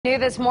New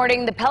this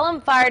morning, the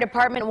Pelham Fire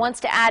Department wants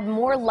to add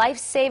more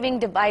life-saving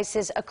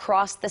devices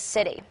across the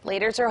city.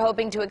 Leaders are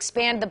hoping to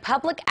expand the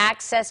public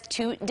access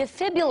to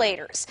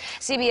defibrillators.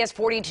 CBS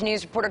 42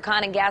 News reporter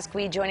Conan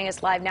Gasquet joining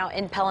us live now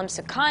in Pelham.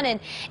 So Conan,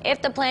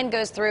 if the plan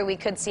goes through, we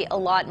could see a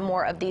lot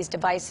more of these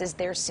devices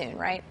there soon,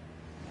 right?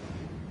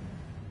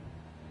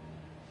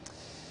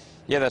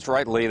 Yeah, that's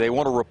right, Lee. They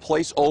want to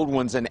replace old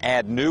ones and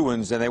add new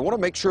ones, and they want to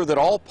make sure that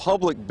all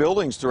public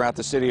buildings throughout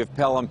the city of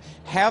Pelham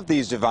have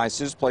these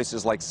devices,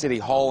 places like City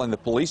Hall and the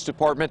police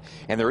department,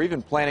 and they're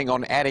even planning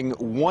on adding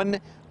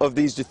one of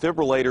these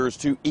defibrillators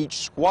to each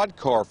squad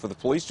car for the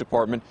police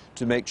department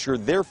to make sure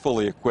they're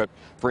fully equipped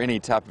for any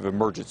type of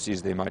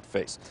emergencies they might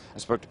face. I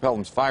spoke to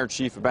Pelham's fire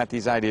chief about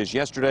these ideas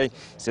yesterday.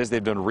 He says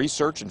they've done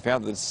research and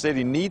found that the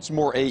city needs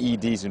more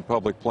AEDs in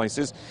public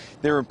places.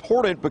 They're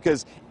important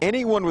because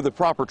anyone with the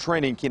proper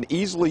training can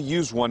easily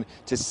use one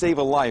to save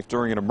a life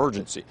during an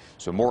emergency.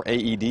 So more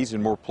AEDs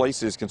in more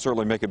places can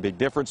certainly make a big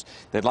difference.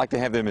 They'd like to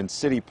have them in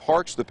city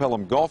parks, the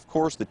Pelham Golf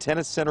Course, the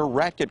tennis center,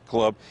 racquet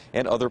club,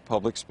 and other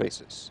public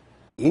spaces.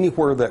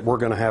 Anywhere that we're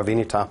going to have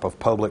any type of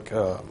public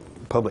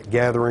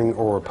gathering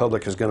or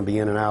public is going to be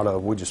in and out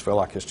of, we just feel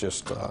like it's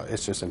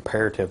just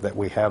imperative that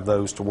we have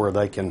those to where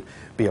they can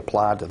be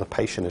applied to the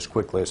patient as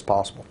quickly as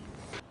possible.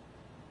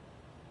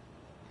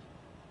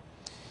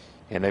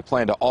 And they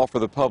plan to offer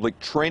the public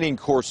training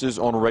courses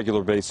on a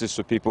regular basis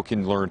so people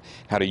can learn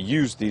how to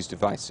use these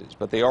devices.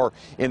 But they are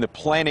in the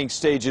planning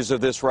stages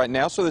of this right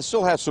now, so they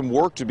still have some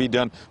work to be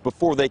done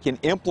before they can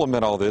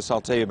implement all this.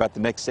 I'll tell you about the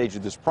next stage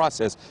of this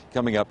process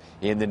coming up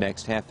in the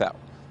next half hour.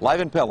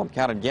 Live in Pelham,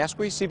 Conan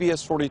Gasquet,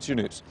 CBS 42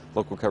 News.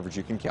 Local coverage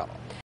you can count on.